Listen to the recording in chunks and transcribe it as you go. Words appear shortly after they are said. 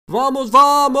Vamos,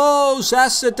 vamos,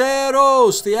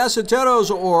 ACETEIROS! The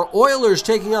ACETEIROS, or Oilers,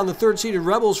 taking on the third-seeded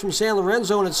Rebels from San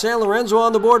Lorenzo, and it's San Lorenzo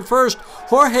on the board first.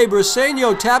 Jorge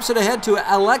BRISENO taps it ahead to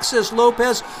ALEXIS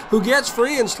Lopez, who gets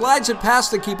free and slides it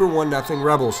past the keeper, 1-0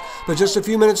 Rebels. But just a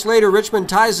few minutes later, Richmond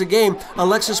ties the game.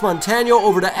 Alexis MONTANO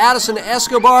over to Addison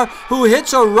ESCOBAR, who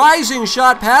hits a rising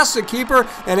shot past the keeper,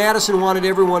 and Addison wanted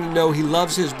everyone to know he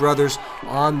loves his brothers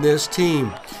on this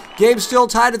team. Game still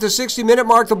tied at the 60-minute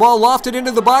mark. The ball lofted into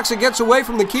the box. It gets away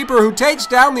from the keeper, who takes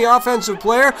down the offensive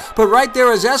player. But right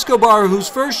there is Escobar, whose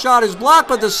first shot is blocked,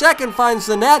 but the second finds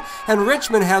the net, and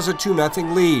Richmond has a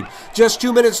 2-0 lead. Just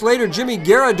 2 minutes later,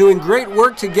 GUERRA doing great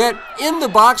work to get in the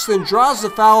box, then draws the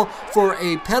foul for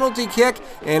a penalty kick,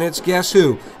 and it's guess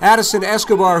who? Addison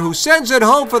Escobar, who sends it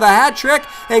home for the hat trick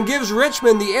and gives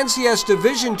Richmond the NCS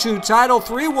Division II title.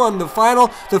 3-1 the final,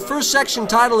 the first section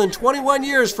title in 21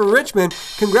 years for Richmond.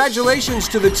 Congratulations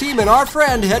to the team and our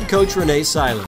friend, head coach Renee Siler.